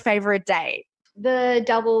 what was your favorite date? The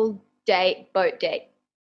double boat date.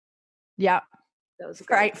 Yeah. That was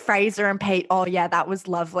great. Fraser and Pete. Oh yeah, that was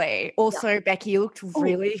lovely. Also, Becky, you looked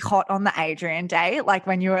really hot on the Adrian date, like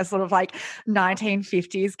when you were sort of like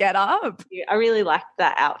 1950s get up. Yeah, I really liked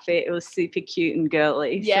that outfit. It was super cute and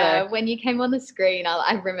girly. Yeah, when you came on the screen,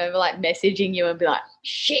 I remember like messaging you and be like,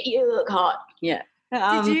 "Shit, you look hot." Yeah.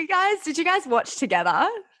 Did you guys watch together?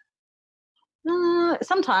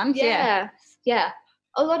 Sometimes, yeah.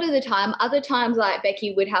 A lot of the time. Other times, like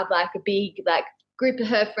Becky would have like a big like group of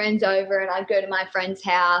her friends over, and I'd go to my friend's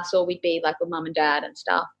house, or we'd be like with mum and dad and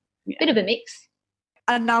stuff. Yeah. Bit of a mix.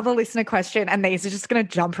 Another listener question, and these are just going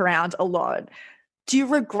to jump around a lot. Do you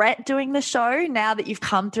regret doing the show now that you've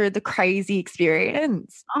come through the crazy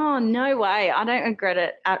experience? Oh, no way. I don't regret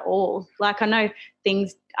it at all. Like, I know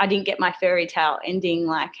I didn't get my fairy tale ending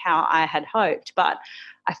like how I had hoped, but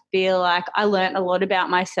I feel like I learned a lot about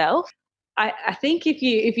myself. I think if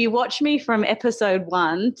you watch me from episode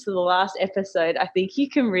 1 to the last episode, I think you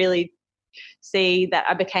can really see that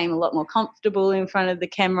I became a lot more comfortable in front of the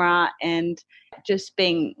camera and just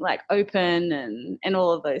being like open and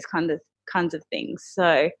all of those kinds of things. So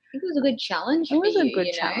I think it was a good challenge. It was a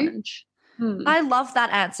good challenge. I love that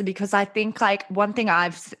answer because I think like one thing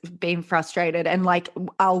I've been frustrated, and like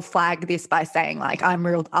I'll flag this by saying like I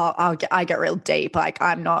get real deep. Like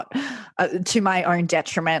I'm not to my own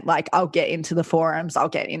detriment. Like I'll get into the forums, I'll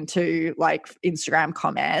get into like Instagram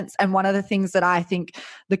comments. And one of the things that I think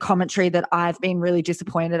the commentary that I've been really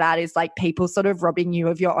disappointed at is like people sort of robbing you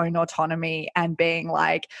of your own autonomy and being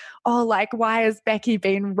like, oh, like why has Becky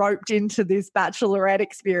been roped into this Bachelorette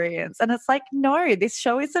experience? And it's like, no, this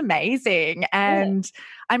show is amazing. And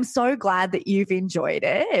I'm so glad that you've enjoyed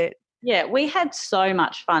it. Yeah, we had so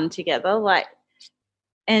much fun together.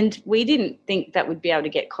 And we didn't think that we'd be able to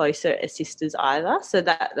get closer as sisters either. So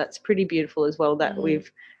that's pretty beautiful as well that we're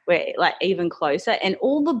like even closer. And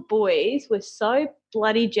all the boys were so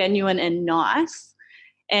bloody genuine and nice.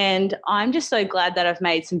 And I'm just so glad that I've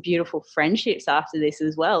made some beautiful friendships after this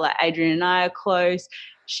as well. Like Adrian and I are close.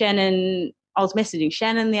 Shannon, I was messaging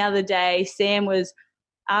Shannon the other day. Sam was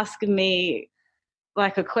asking me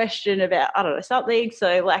like a question about, I don't know, something.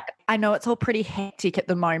 So like, I know it's all pretty hectic at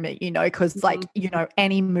the moment, you know, because like, you know,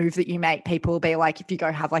 any move that you make, people will be like, if you go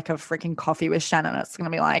have like a freaking coffee with Shannon, it's going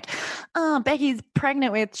to be like, oh, Becky's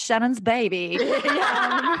pregnant with Shannon's baby.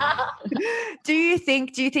 Do you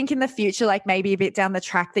think in the future, like maybe a bit down the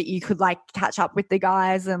track that you could like catch up with the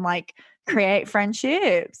guys and like create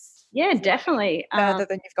friendships? Yeah, definitely. Further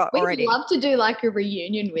than you've got already. We'd love to do like a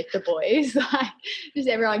reunion with the boys, like just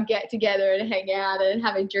everyone get together and hang out and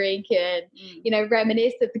have a drink and, you know,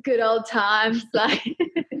 reminisce of the good old times. Like,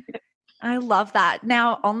 I love that.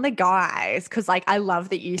 Now on the guys, because like I love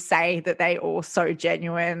that you say that they all so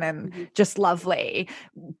genuine and just lovely.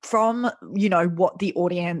 From, you know, what the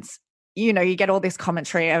audience, you know, you get all this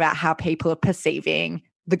commentary about how people are perceiving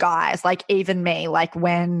the guys, like even me, like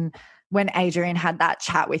when Adrian had that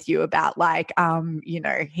chat with you about like, you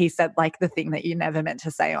know, he said like the thing that you never meant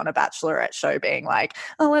to say on a Bachelorette show being like,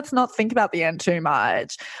 oh, let's not think about the end too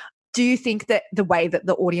much. Do you think that the way that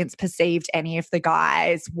the audience perceived any of the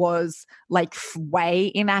guys was like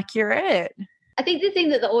way inaccurate? I think the thing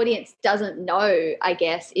that the audience doesn't know, I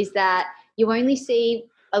guess, is that you only see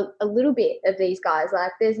a little bit of these guys.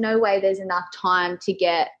 Like there's no way there's enough time to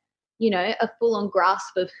get, you know, a full-on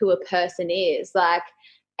grasp of who a person is. Like,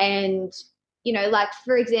 and, you know, like,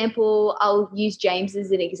 for example, I'll use James as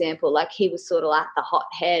an example. Like, he was sort of like the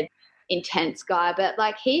hothead, intense guy, but,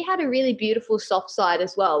 like, he had a really beautiful soft side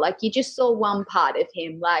as well. Like, you just saw one part of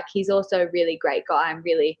him. Like, he's also a really great guy and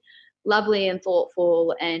really lovely and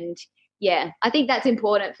thoughtful. And, yeah, I think that's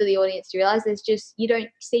important for the audience to realise. There's just, you don't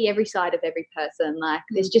see every side of every person. Like,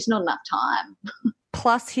 there's just not enough time.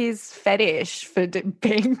 Plus his fetish for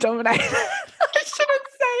being dominated. I shouldn't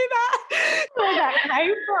say that. Where that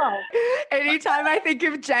came from. Anytime I think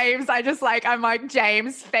of James, I'm like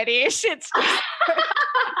James fetish. It's just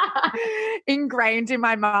ingrained in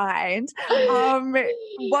my mind.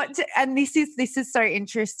 And this is so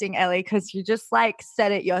interesting, Elly, because you just like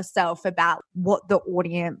said it yourself about what the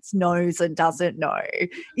audience knows and doesn't know.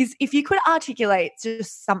 Is if you could articulate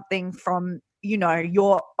just something from you know,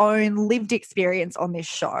 your own lived experience on this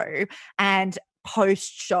show and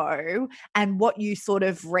post-show and what you sort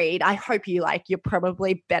of read. I hope you're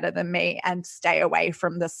probably better than me and stay away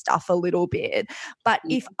from the stuff a little bit. But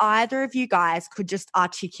if either of you guys could just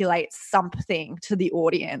articulate something to the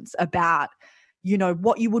audience about, you know,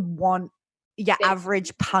 what you would want your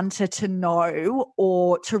average punter to know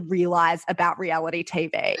or to realize about reality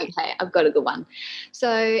TV. Okay, I've got a good one.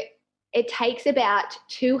 So it takes about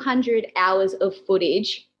 200 hours of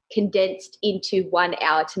footage condensed into 1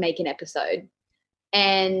 hour to make an episode.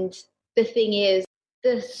 And the thing is,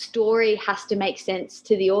 the story has to make sense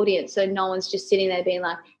to the audience. So no one's just sitting there being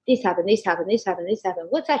like, this happened, this happened, this happened, this happened.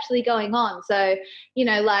 What's actually going on? So, you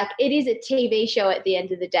know, like it is a TV show at the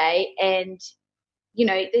end of the day. And, you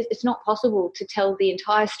know, it's not possible to tell the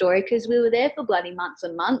entire story because we were there for bloody months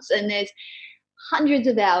and months. And there's hundreds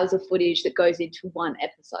of hours of footage that goes into one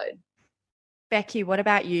episode. Becky, what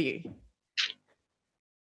about you?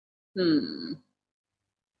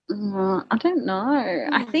 I don't know.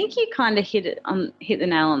 I think you kind of hit the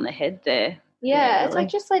nail on the head there. Yeah,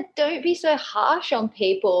 it's like don't be so harsh on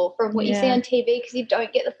people from what you see on TV because you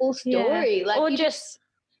don't get the full story. Yeah. Like,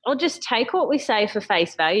 or just take what we say for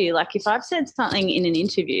face value. Like if I've said something in an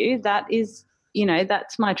interview, that is, you know,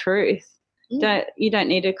 that's my truth. You don't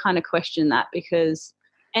need to kind of question that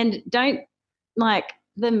and don't like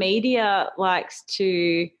the media likes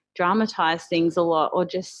to dramatize things a lot or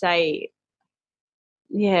just say.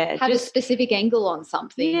 Yeah, have a specific angle on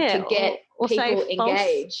something to get people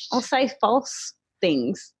engaged. Or say false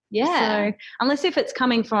things. Yeah. So unless if it's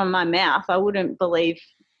coming from my mouth, I wouldn't believe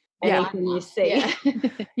anything you see.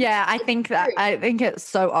 Yeah, I think it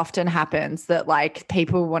so often happens that like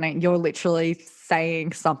people you're literally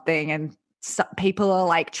saying something and people are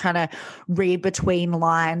like trying to read between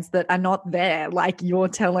lines that are not there. Like you're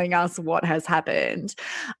telling us what has happened.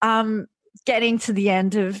 Getting to the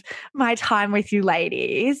end of my time with you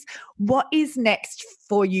ladies, what is next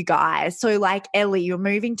for you guys? So like Elly, you're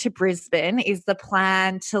moving to Brisbane. Is the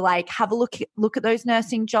plan to like have a look at those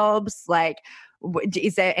nursing jobs? Like,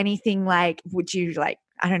 is there anything like, would you like,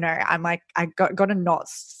 I don't know. I'm like, I got to not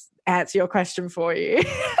answer your question for you.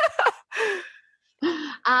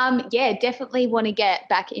 Yeah, definitely want to get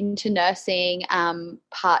back into nursing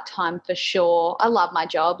part-time for sure. I love my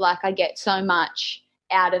job. Like I get so much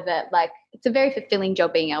out of it. Like it's a very fulfilling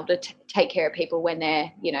job being able to take care of people when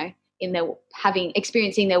they're, you know,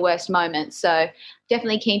 experiencing their worst moments. So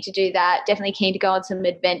definitely keen to do that. Definitely keen to go on some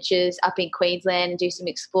adventures up in Queensland and do some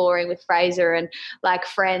exploring with Fraser and like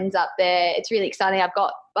friends up there. It's really exciting. I've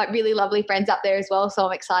got like really lovely friends up there as well. So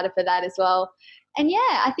I'm excited for that as well. And yeah,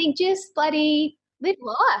 I think just bloody live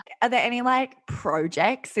life. Are there any like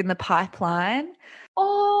projects in the pipeline?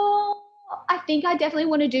 I think I definitely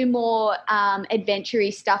want to do more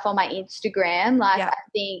adventure-y stuff on my Instagram. Like I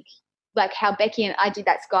think like how Becky and I did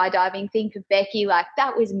that skydiving thing for Becky, like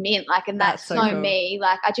that was mint. Like, and that's so cool. Me.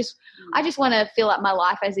 Like I just want to fill up my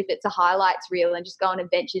life as if it's a highlights reel and just go on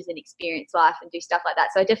adventures and experience life and do stuff like that.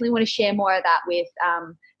 So I definitely want to share more of that with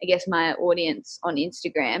I guess my audience on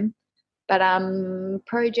Instagram. But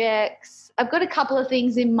projects, I've got a couple of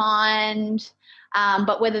things in mind,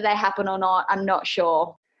 but whether they happen or not, I'm not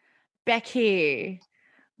sure. Becky,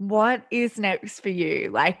 what is next for you?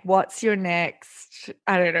 Like, what's your next,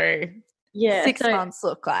 I don't know, 6 months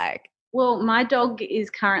look like? Well, my dog is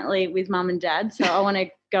currently with mum and dad, so I want to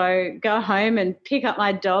go home and pick up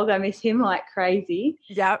my dog. I miss him like crazy.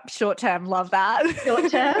 Yep, short term, love that. Short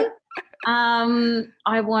term.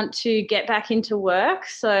 I want to get back into work,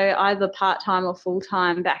 so either part-time or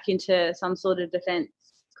full-time, back into some sort of defence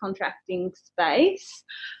contracting space.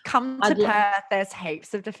 Come to Perth, there's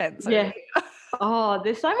heaps of defence. Yeah. Oh,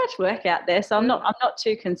 there's so much work out there, so I'm not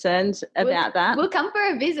too concerned about that. We'll come for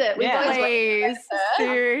a visit. Please,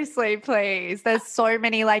 seriously, please. There's so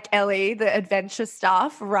many like Elly, the adventure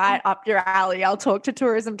stuff right up your alley. I'll talk to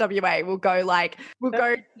Tourism WA. We'll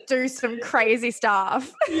go do some crazy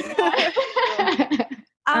stuff.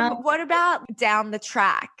 What about down the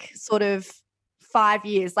track, sort of 5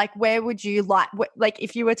 years? Like, where would you like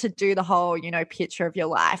if you were to do the whole, you know, picture of your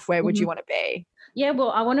life, where would you want to be? Yeah,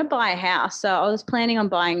 well, I want to buy a house. So I was planning on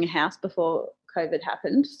buying a house before COVID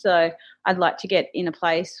happened. So I'd like to get in a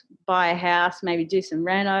place, buy a house, maybe do some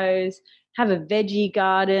renos, have a veggie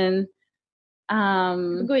garden. A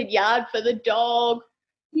good yard for the dog.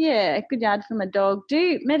 Yeah, a good yard for my dog.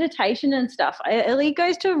 Do meditation and stuff. Elly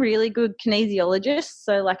goes to a really good kinesiologist,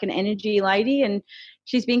 so like an energy lady, and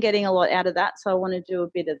she's been getting a lot out of that. So I want to do a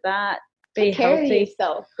bit of that. Take care of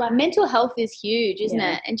yourself. Like mental health is huge, isn't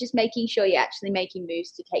it? And just making sure you're actually making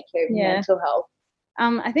moves to take care of your mental health.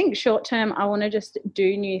 I think short term I want to just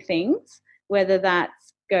do new things. whether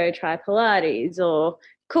that's go try Pilates or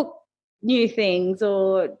cook new things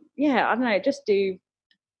or, I don't know, just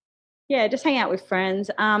hang out with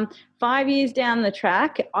friends. 5 years down the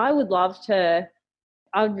track, I would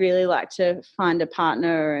really like to find a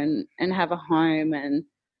partner and have a home and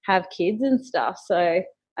have kids and stuff. So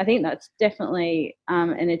I think that's definitely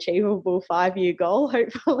an achievable 5-year goal,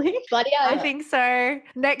 hopefully. But yeah, I think so.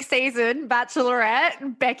 Next season,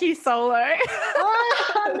 Bachelorette, Becky solo.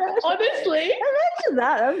 Oh, no. Honestly, imagine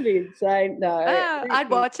that. That would be insane. No, I'd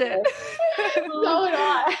watch it. so would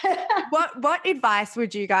I. What advice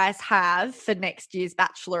would you guys have for next year's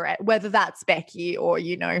Bachelorette, whether that's Becky or,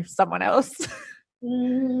 someone else?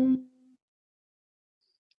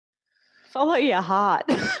 Follow your heart.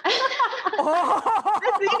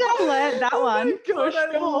 I think I learned that one. God,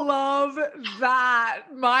 I love that.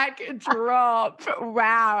 Mic drop.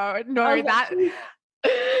 Wow. No, that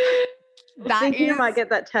I might get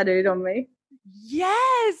that tattooed on me.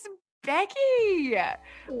 Yes, Becky. Yeah.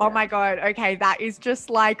 Oh my God. Okay. That is just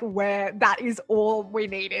that is all we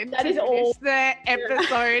needed. That is all. Finish the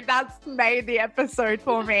episode. That's made the episode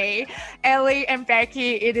for me. Elly and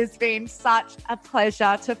Becky, it has been such a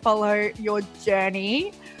pleasure to follow your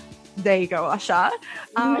journey. There you go, Usher.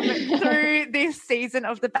 Through this season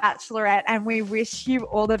of The Bachelorette, and we wish you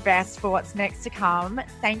all the best for what's next to come.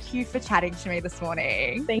 Thank you for chatting to me this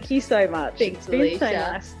morning. Thank you so much. Thanks, it's been so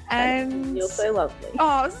Alicia. nice. And you're so lovely.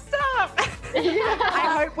 Oh, stop.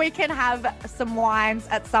 I hope we can have some wines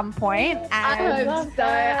at some point. And I hope so.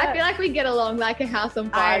 I feel like we get along like a house on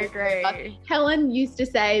fire. I agree. Helen used to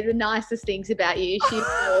say the nicest things about you. She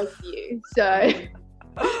adores you. So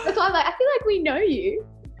that's why I feel like we know you.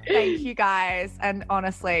 Thank you guys. And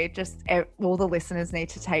honestly, just all the listeners need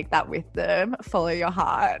to take that with them. Follow your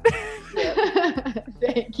heart.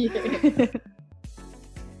 Thank you.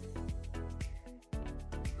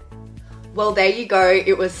 Well, there you go.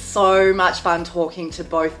 It was so much fun talking to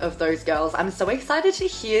both of those girls. I'm so excited to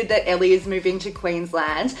hear that Elly is moving to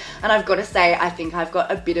Queensland. And I've got to say, I think I've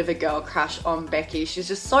got a bit of a girl crush on Becky. She's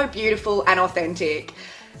just so beautiful and authentic.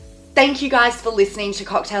 Thank you guys for listening to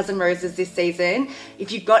Cocktails and Roses this season. If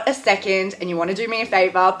you've got a second and you want to do me a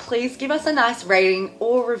favor, please give us a nice rating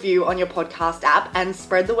or review on your podcast app and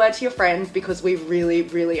spread the word to your friends because we really,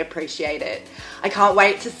 really appreciate it. I can't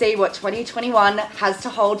wait to see what 2021 has to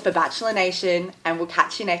hold for Bachelor Nation, and we'll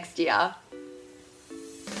catch you next year.